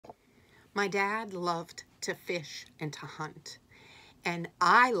My dad loved to fish and to hunt. And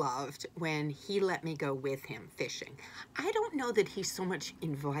I loved when he let me go with him fishing. I don't know that he so much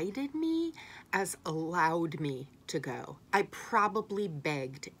invited me as allowed me to go. I probably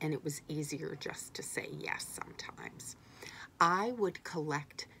begged, and it was easier just to say yes sometimes. I would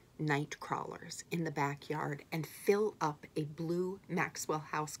collect night crawlers in the backyard and fill up a blue Maxwell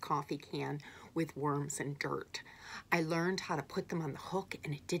House coffee can with worms and dirt. I learned how to put them on the hook,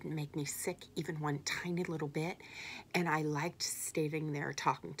 and it didn't make me sick even one tiny little bit. And I liked standing there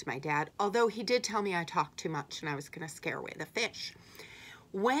talking to my dad, although he did tell me I talked too much and I was going to scare away the fish.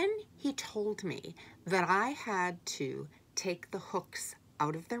 When he told me that I had to take the hooks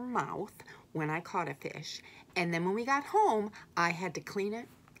out of their mouth when I caught a fish, and then when we got home, I had to clean it,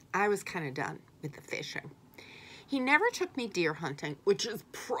 I was kind of done with the fishing. He never took me deer hunting, which is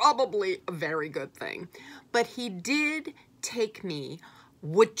probably a very good thing, but he did take me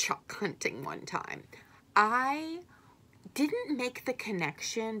woodchuck hunting one time. I didn't make the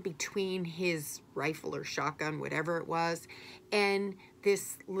connection between his rifle or shotgun, whatever it was, and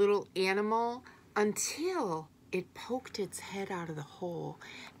this little animal until it poked its head out of the hole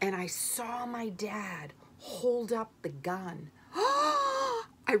and I saw my dad hold up the gun.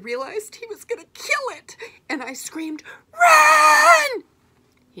 I realized he was gonna kill it and I screamed, "Run!"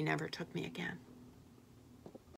 He never took me again.